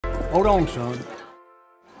Hold on, son.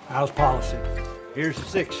 How's policy? Here's a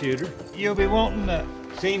 6-shooter. You'll be wanting the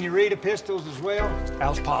Senorita pistols as well?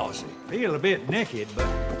 How's policy? Feel a bit naked, but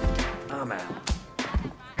I'm out.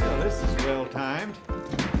 well, this is well timed.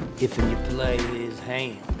 If you play his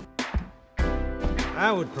hand.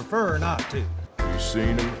 I would prefer not to. You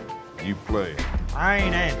seen him, you play him. I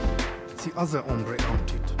ain't Andy. The other hombre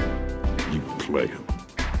outed. You play him.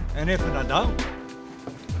 And if I don't,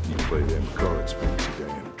 You play them cards, Fancy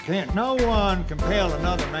Dan. can't no one compel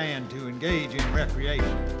another man to engage in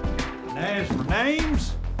recreation. And as for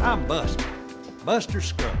names, I'm Buster. Buster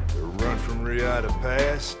Scruggs. The run from Riata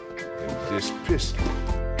Pass and this pistol.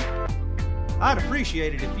 I'd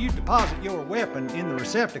appreciate it if you'd deposit your weapon in the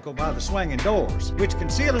receptacle by the swinging doors, which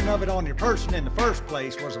concealing of it on your person in the first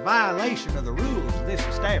place was a violation of the rules of this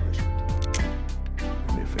establishment.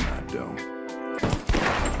 And if I don't,